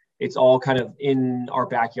 it's all kind of in our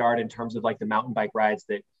backyard in terms of like the mountain bike rides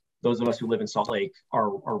that those of us who live in Salt Lake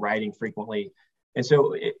are riding frequently. And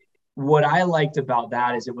so what I liked about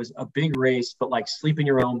that is it was a big race, but like sleep in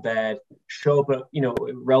your own bed, show up at, a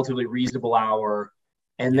relatively reasonable hour.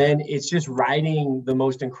 And then it's just riding the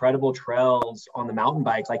most incredible trails on the mountain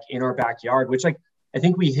bike, like in our backyard, which like, I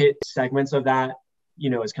think we hit segments of that,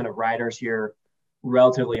 as kind of riders here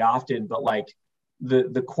relatively often, but like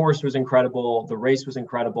the course was incredible. The race was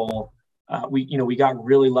incredible. We got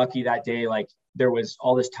really lucky that day. Like, there was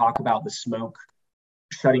all this talk about the smoke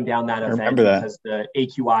shutting down that event because the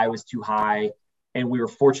AQI was too high. And we were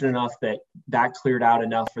fortunate enough that cleared out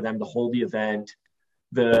enough for them to hold the event.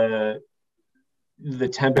 The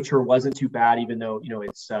temperature wasn't too bad, even though,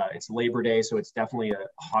 it's Labor Day. So it's definitely a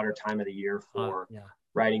hotter time of the year for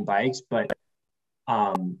riding bikes. But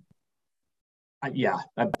I'm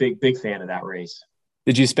a big fan of that race.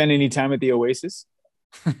 Did you spend any time at the Oasis?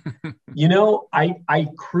 I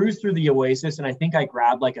cruised through the Oasis, and I think I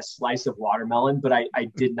grabbed like a slice of watermelon, but I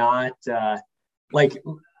did not I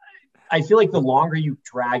feel like the longer you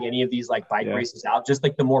drag any of these like bike races out, just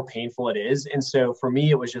like the more painful it is. And so for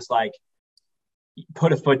me, it was just like,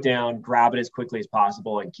 put a foot down, grab it as quickly as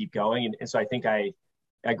possible and keep going. And so I think I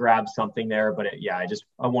grabbed something there, but I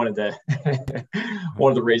wanted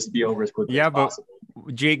the race to be over as quickly as possible.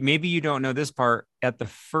 But Jake, maybe you don't know this part. At the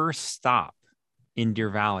first stop in Deer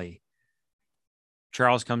Valley,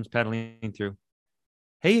 Charles comes pedaling through.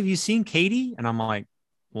 Hey, have you seen Katie? And I'm like,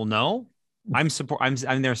 well, no, I'm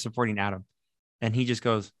there supporting Adam. And he just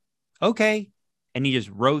goes, okay. And he just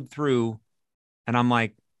rode through. And I'm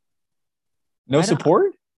like, no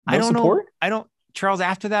support? I don't know. Charles,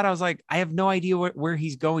 after that, I was like, I have no idea where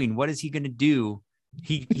he's going. What is he going to do?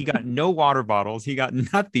 He got no water bottles. He got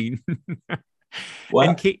nothing. Well,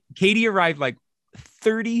 and Katie arrived like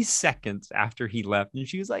 30 seconds after he left. And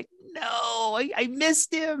she was like, no, I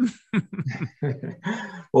missed him.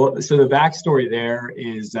 Well, so the backstory there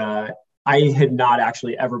is I had not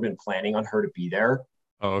actually ever been planning on her to be there.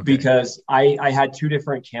 Oh, okay. Because I had 2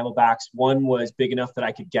 different Camelbacks. One was big enough that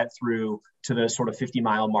I could get through to the sort of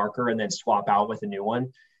 50-mile marker and then swap out with a new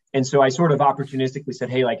one. And so I sort of opportunistically said,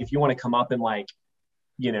 hey, like, if you want to come up and like,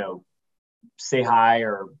 say hi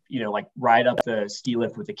or, like ride up the ski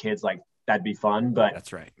lift with the kids, like that'd be fun. But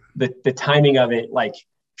that's right. The timing of it, like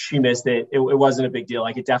she missed it. It wasn't a big deal.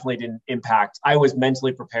 Like it definitely didn't impact. I was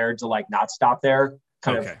mentally prepared to like not stop there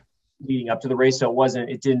kind of leading up to the race. So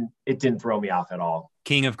it didn't throw me off at all.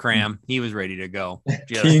 King of Cram. He was ready to go.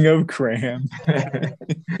 King of Cram.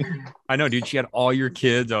 I know, dude. She had all your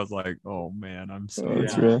kids. I was like, oh man, I'm sorry.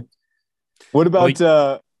 That's right. What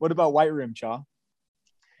about White Rim, Chaw?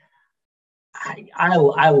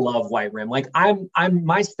 I love White Rim. Like I'm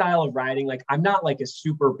my style of riding, like I'm not like a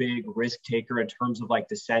super big risk taker in terms of like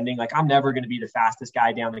descending. Like I'm never going to be the fastest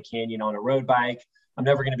guy down the canyon on a road bike. I'm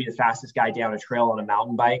never going to be the fastest guy down a trail on a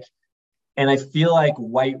mountain bike. And I feel like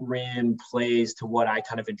White Rim plays to what I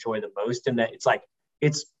kind of enjoy the most, in that it's like,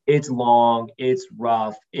 it's long, it's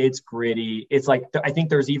rough, it's gritty. It's like, I think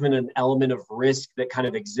there's even an element of risk that kind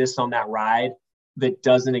of exists on that ride that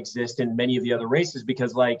doesn't exist in many of the other races,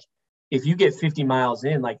 because like, if you get 50 miles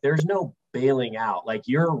in, like there's no bailing out. Like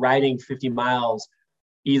you're riding 50 miles,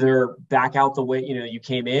 either back out the way, you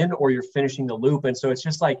came in, or you're finishing the loop. And so it's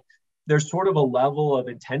just like, there's sort of a level of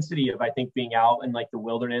intensity of, I think, being out in like the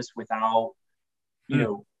wilderness without,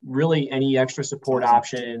 really any extra support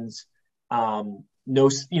options. No,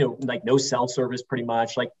 like no cell service pretty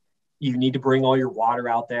much. Like you need to bring all your water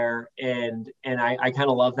out there. And I kind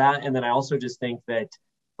of love that. And then I also just think that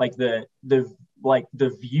like the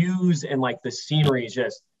views and like the scenery is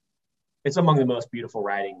just, it's among the most beautiful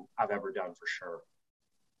riding I've ever done for sure.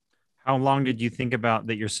 How long did you think about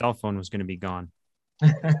that your cell phone was going to be gone?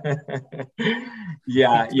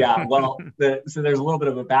 Yeah. Well, so there's a little bit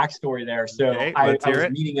of a backstory there. So okay, I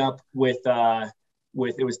was meeting up with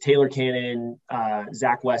it was Taylor Cannon,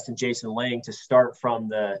 Zach West, and Jason Lang to start from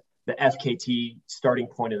the FKT starting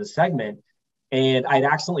point of the segment. And I'd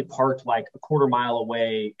accidentally parked like a quarter mile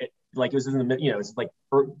away. Like it was in the, it's like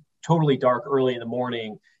totally dark early in the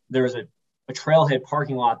morning. There was a trailhead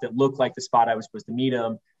parking lot that looked like the spot I was supposed to meet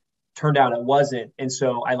him. Turned out it wasn't. And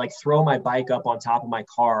so I like throw my bike up on top of my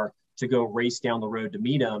car to go race down the road to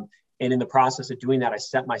meet him. And in the process of doing that, I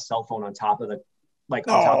set my cell phone on top of my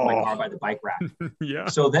car by the bike rack. Yeah.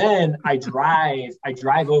 So then I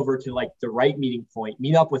drive over to like the right meeting point,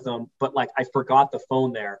 meet up with them, but like I forgot the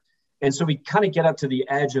phone there. And so we kind of get up to the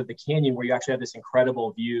edge of the canyon where you actually have this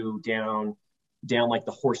incredible view down like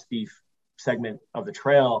the Horse Thief segment of the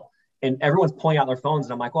trail. And everyone's pulling out their phones.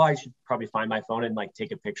 And I'm like, well, I should probably find my phone and like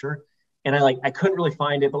take a picture. And I couldn't really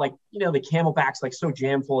find it, but like, the Camelback's like so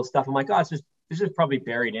jam full of stuff. I'm like, oh, it's just probably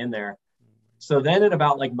buried in there. So then at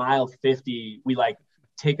about like mile 50, we like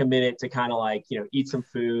take a minute to kind of like, eat some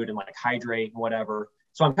food and like hydrate and whatever.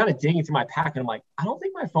 So I'm kind of digging through my pack and I'm like, I don't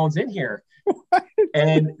think my phone's in here.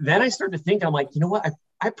 And then I started to think, I'm like, you know what?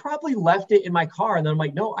 I probably left it in my car. And then I'm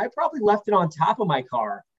like, no, I probably left it on top of my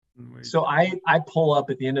car. So I pull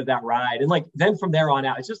up at the end of that ride, and like then from there on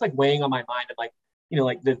out, it's just like weighing on my mind. And like,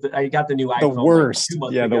 I got the new iPhone. The worst. Like 2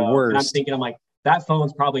 months ago, the worst. And I'm like, that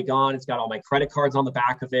phone's probably gone. It's got all my credit cards on the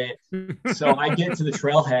back of it. So I get to the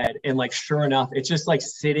trailhead, and like sure enough, it's just like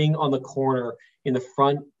sitting on the corner in the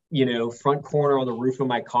front corner on the roof of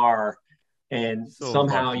my car. And so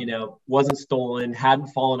somehow, wasn't stolen, hadn't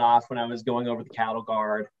fallen off when I was going over the cattle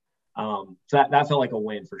guard. So that felt like a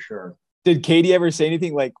win for sure. Did Katie ever say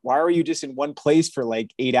anything like, why are you just in one place for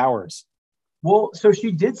like 8 hours? Well, so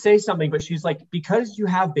she did say something, but she's like, because you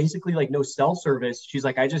have basically like no cell service, she's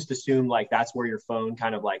like, I just assumed like that's where your phone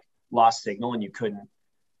kind of like lost signal and you couldn't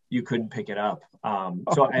pick it up.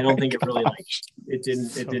 So I don't think it really like, it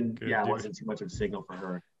didn't, good, yeah, dude. It wasn't too much of a signal for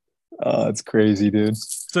her. Oh, that's crazy, dude.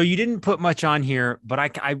 So you didn't put much on here, but I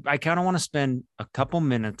kind of want to spend a couple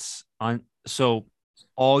minutes on. So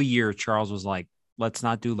all year, Charles was like, let's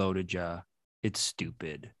not do Lodija. It's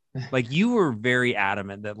stupid. Like you were very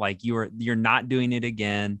adamant that like you're not doing it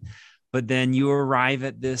again, but then you arrive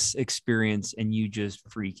at this experience and you just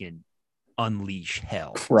freaking unleash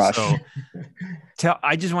hell. Crush. So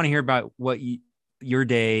I just want to hear about your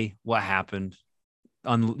day, what happened.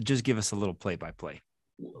 Just give us a little play-by-play.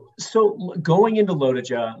 So going into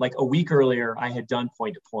Lodija, like a week earlier, I had done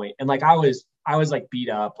point to point, and like I was like beat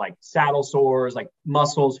up, like saddle sores, like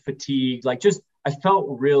muscles, fatigued, like just I felt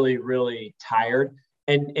really, really tired.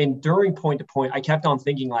 And during point to point, I kept on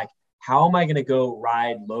thinking like, how am I going to go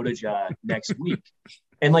ride Lodija next week?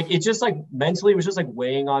 And like, it just like mentally was just like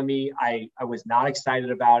weighing on me. I was not excited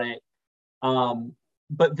about it.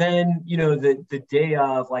 But then, the day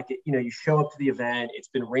of like, you show up to the event, it's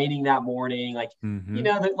been raining that morning. Like,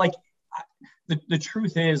 the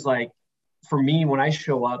truth is like, for me, when I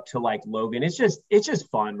show up to like Logan, it's just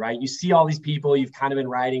fun, right? You see all these people you've kind of been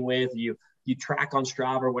riding with, you track on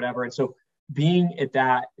Strava or whatever. And so being in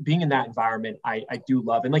that environment, I do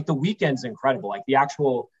love. And like the weekend's incredible. Like the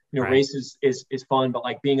actual, right. race is fun, but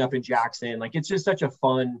like being up in Jackson, like it's just such a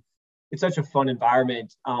fun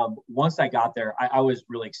environment. Once I got there, I was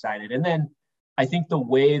really excited. And then I think the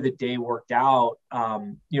way the day worked out,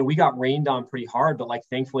 we got rained on pretty hard, but like,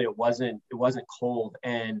 thankfully it wasn't cold.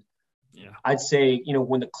 And yeah, I'd say,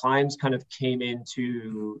 when the climbs kind of came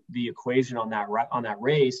into the equation on that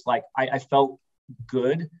race, like I felt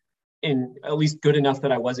good, and at least good enough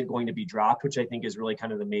that I wasn't going to be dropped, which I think is really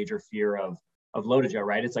kind of the major fear of Lodija,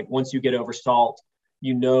 right? It's like, once you get over salt,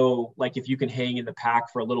 like if you can hang in the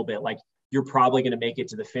pack for a little bit, like you're probably going to make it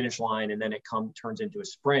to the finish line, and then it turns into a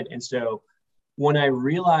sprint. And so when I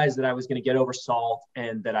realized that I was going to get over salt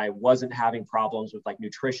and that I wasn't having problems with like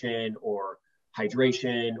nutrition or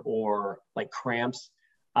hydration or like cramps,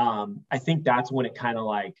 I think that's when it kind of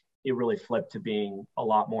like, it really flipped to being a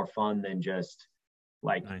lot more fun than just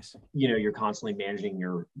like, Nice. you know, you're constantly managing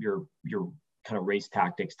your kind of race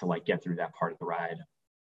tactics to like get through that part of the ride.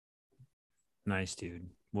 Nice, dude.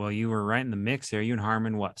 Well, you were right in the mix there. You and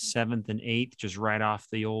Harmon, what, 7th and 8th, just right off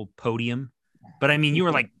the old podium. But I mean, you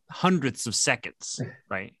were like hundredths of seconds,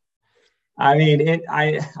 right? I mean,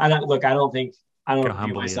 I don't look, I don't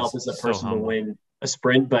view myself as a person to win a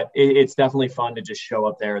sprint, but it's definitely fun to just show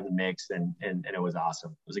up there in the mix, and it was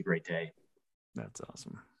awesome. It was a great day. That's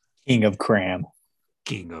awesome. King of Cram.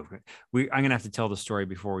 I'm gonna have to tell the story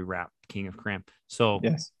before we wrap King of Cram. So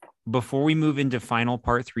yes, before we move into final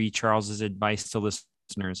part 3, Charles's advice to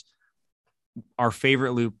listeners, our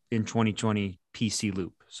favorite loop in 2020 PC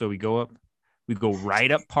loop. So we go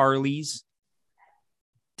right up Parley's,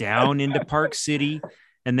 down into Park City,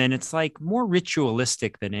 and then it's like more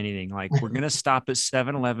ritualistic than anything. Like, we're going to stop at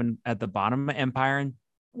 7-Eleven at the bottom of Empire and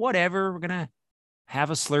whatever, we're going to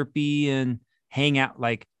have a Slurpee and hang out.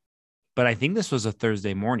 Like, but I think this was a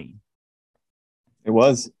Thursday morning. It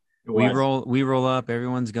was. We roll up,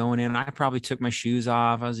 everyone's going in. I probably took my shoes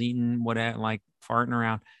off. I was eating like farting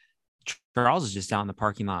around. Charles is just out in the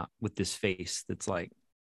parking lot with this face that's like,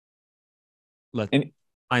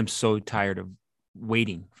 I'm so tired of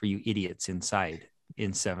waiting for you idiots inside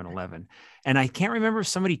in 7-Eleven. And I can't remember if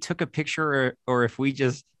somebody took a picture or if we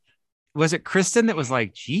just, was it Kristen that was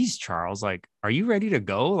like, geez, Charles, like, are you ready to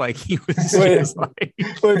go? Like, he was just like,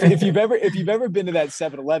 if you've ever been to that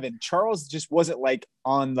 7-Eleven, Charles just wasn't like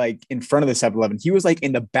on like in front of the 7-Eleven. He was like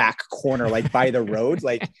in the back corner, like by the road,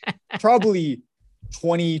 like probably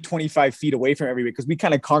 20-25 feet away from everybody, because we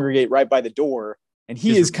kind of congregate right by the door, and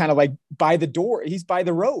he is kind of like by the door. He's by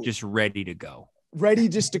the road, just ready to go, ready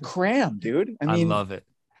just to cram, dude. I mean, I love it.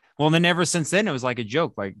 Well, then ever since then, it was like a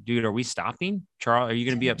joke. Like, dude, are we stopping? Charles, are you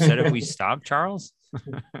going to be upset if we stop, Charles?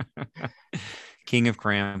 King of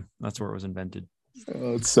Cram. That's where it was invented.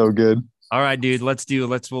 Oh, it's so good. All right, dude,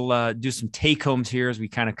 we'll do some take homes here as we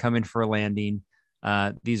kind of come in for a landing.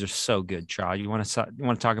 These are so good, Charles. You want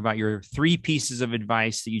to talk about your 3 pieces of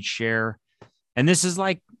advice that you'd share? And this is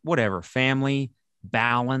like whatever, family,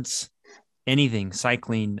 balance, anything,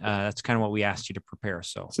 cycling. That's kind of what we asked you to prepare.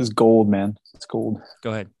 So this is gold, man. It's gold.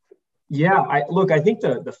 Go ahead. Yeah, I think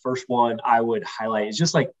the first one I would highlight is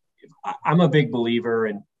just like, I'm a big believer,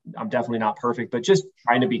 and I'm definitely not perfect, but just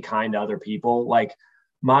trying to be kind to other people. Like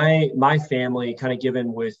my family, kind of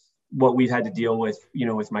given with what we've had to deal with, you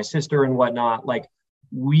know, with my sister and whatnot, like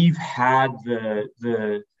we've had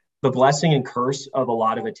the blessing and curse of a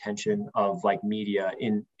lot of attention of like media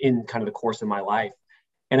in kind of the course of my life.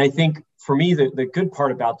 And I think for me, the good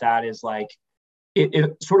part about that is like,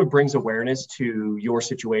 it sort of brings awareness to your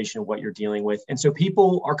situation, what you're dealing with. And so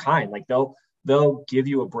people are kind, like they'll give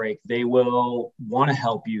you a break. They will want to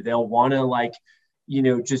help you. They'll want to like, you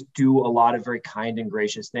know, just do a lot of very kind and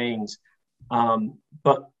gracious things.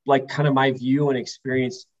 But like kind of my view and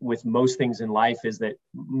experience with most things in life is that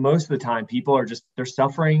most of the time people are they're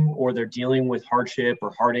suffering, or they're dealing with hardship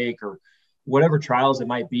or heartache or whatever trials it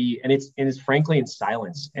might be. And it's frankly in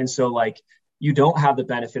silence. And so like, you don't have the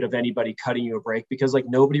benefit of anybody cutting you a break, because like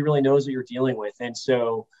nobody really knows what you're dealing with. And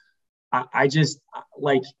so I just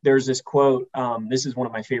like, there's this quote, this is one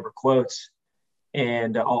of my favorite quotes,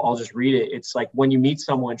 and I'll just read it. It's like, when you meet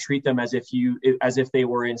someone, treat them as if they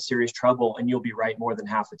were in serious trouble, and you'll be right more than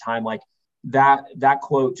half the time. Like that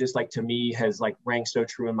quote, just like to me, has like rang so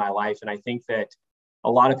true in my life. And I think that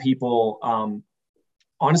a lot of people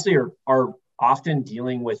honestly are often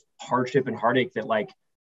dealing with hardship and heartache that like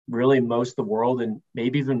really most of the world, and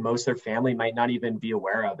maybe even most of their family, might not even be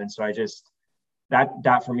aware of. And so I just,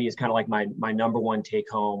 that for me is kind of like my number one take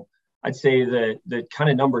home. I'd say the kind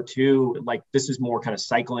of number 2, like this is more kind of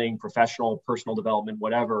cycling, professional, personal development,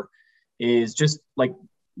 whatever, is just like,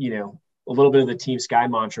 you know, a little bit of the Team Sky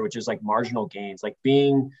mantra, which is like marginal gains. Like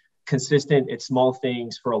being consistent at small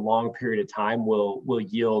things for a long period of time will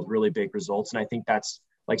yield really big results. And I think that's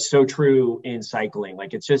like so true in cycling.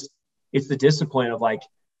 Like it's the discipline of like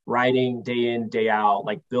riding day in, day out,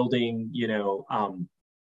 like building,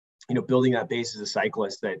 building that base as a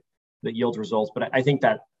cyclist that yields results. But I think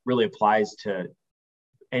that really applies to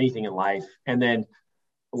anything in life. And then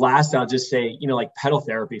last, I'll just say, you know, like pedal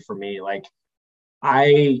therapy for me, like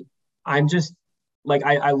I'm just like,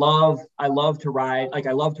 I love to ride. Like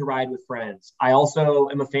I love to ride with friends. I also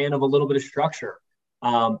am a fan of a little bit of structure.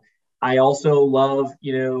 I also love,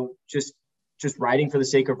 you know, just riding for the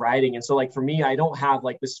sake of riding. And so like, for me, I don't have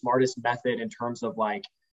like the smartest method in terms of like,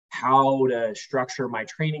 how to structure my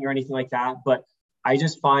training or anything like that. But I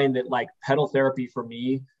just find that like pedal therapy for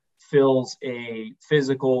me fills a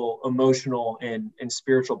physical, emotional, and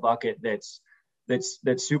spiritual bucket that's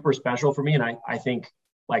super special for me. And I think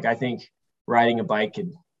riding a bike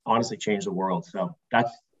could honestly change the world. So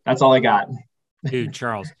that's all I got. Dude,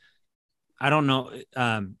 Charles, I don't know.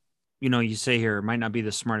 You say here, it might not be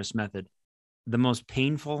the smartest method. The most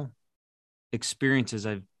painful experiences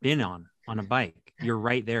I've been on a bike, you're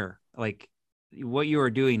right there. Like what you are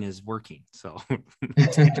doing is working. So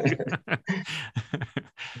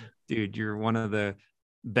dude, you're one of the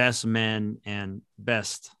best men and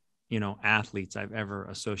best, athletes I've ever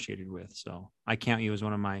associated with. So I count you as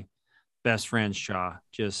one of my best friends, Cha.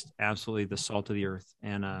 Just absolutely the salt of the earth,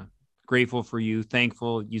 and grateful for you.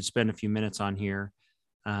 Thankful you'd spend a few minutes on here.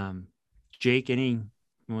 Jake, you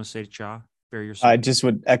want to say to Cha? I just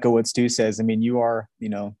would echo what Stu says. I mean, you are,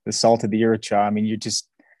 the salt of the earth, Cha. I mean, you're just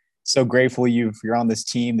so grateful you're on this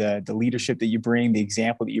team, the leadership that you bring, the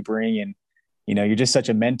example that you bring, and you're just such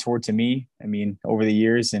a mentor to me. I mean, over the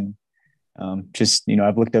years, and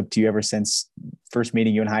I've looked up to you ever since first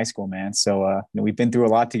meeting you in high school, man. So we've been through a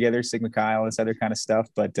lot together, Sigma Chi, all this other kind of stuff,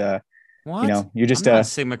 but what? You're just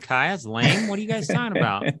Sigma Chi. It's lame. What are you guys talking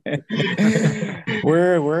about?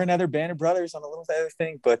 we're another band of brothers on a little other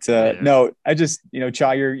thing, but no, I just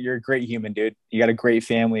Cha, you're a great human, dude. You got a great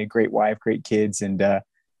family, a great wife, great kids, and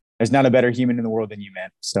there's not a better human in the world than you,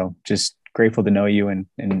 man. So just grateful to know you, and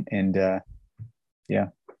yeah.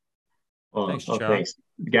 Well, thanks, thanks,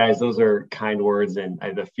 guys. Those are kind words, and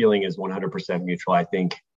the feeling is 100% mutual.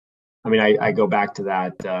 I go back to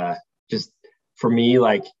that. Just for me,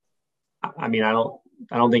 like, I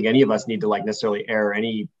don't think any of us need to like necessarily air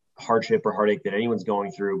any hardship or heartache that anyone's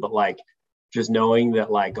going through, but like just knowing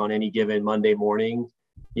that like on any given Monday morning,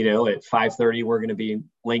 at 5:30 we're going to be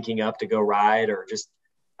linking up to go ride, or just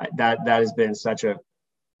that has been such a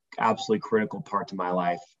absolutely critical part to my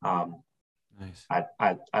life. Nice.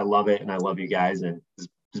 I love it, and I love you guys, and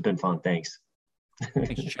it's been fun. Thanks.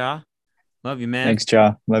 Thanks, Cha. Love you, man. Thanks,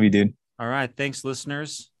 Cha. Love you, dude. All right. Thanks,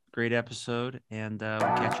 listeners. Great episode, and we'll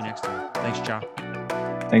catch you next time. Thanks, Cha.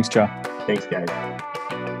 Thanks, Cha. Thanks,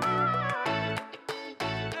 guys.